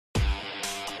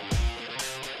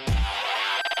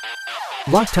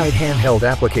LOCTITE handheld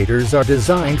applicators are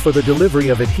designed for the delivery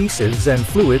of adhesives and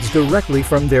fluids directly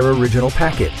from their original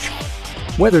package.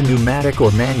 Whether pneumatic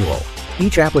or manual,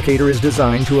 each applicator is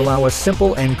designed to allow a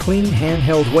simple and clean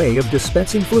handheld way of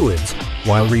dispensing fluids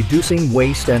while reducing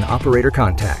waste and operator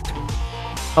contact.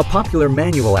 A popular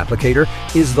manual applicator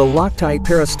is the LOCTITE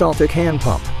peristaltic hand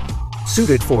pump.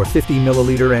 Suited for 50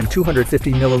 milliliter and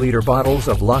 250 milliliter bottles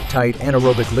of LOCTITE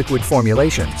anaerobic liquid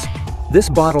formulations, this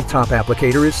bottle top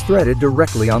applicator is threaded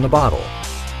directly on the bottle.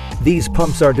 These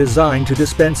pumps are designed to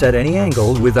dispense at any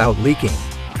angle without leaking,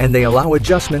 and they allow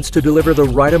adjustments to deliver the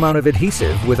right amount of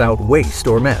adhesive without waste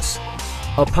or mess.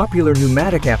 A popular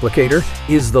pneumatic applicator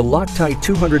is the LOCTITE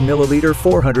 200 milliliter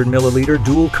 400 milliliter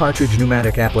dual cartridge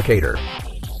pneumatic applicator.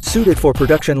 Suited for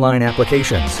production line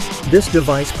applications, this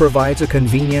device provides a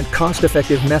convenient,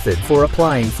 cost-effective method for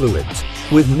applying fluids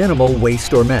with minimal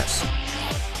waste or mess.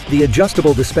 The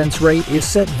adjustable dispense rate is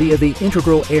set via the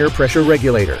integral air pressure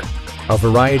regulator. A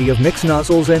variety of mix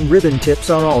nozzles and ribbon tips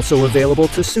are also available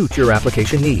to suit your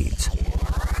application needs.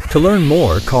 To learn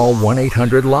more, call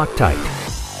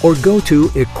 1-800-LOCTITE or go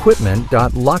to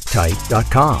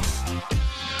equipment.loctite.com.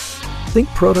 Think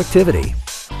productivity.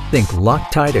 Think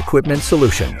LOCTITE Equipment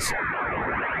Solutions.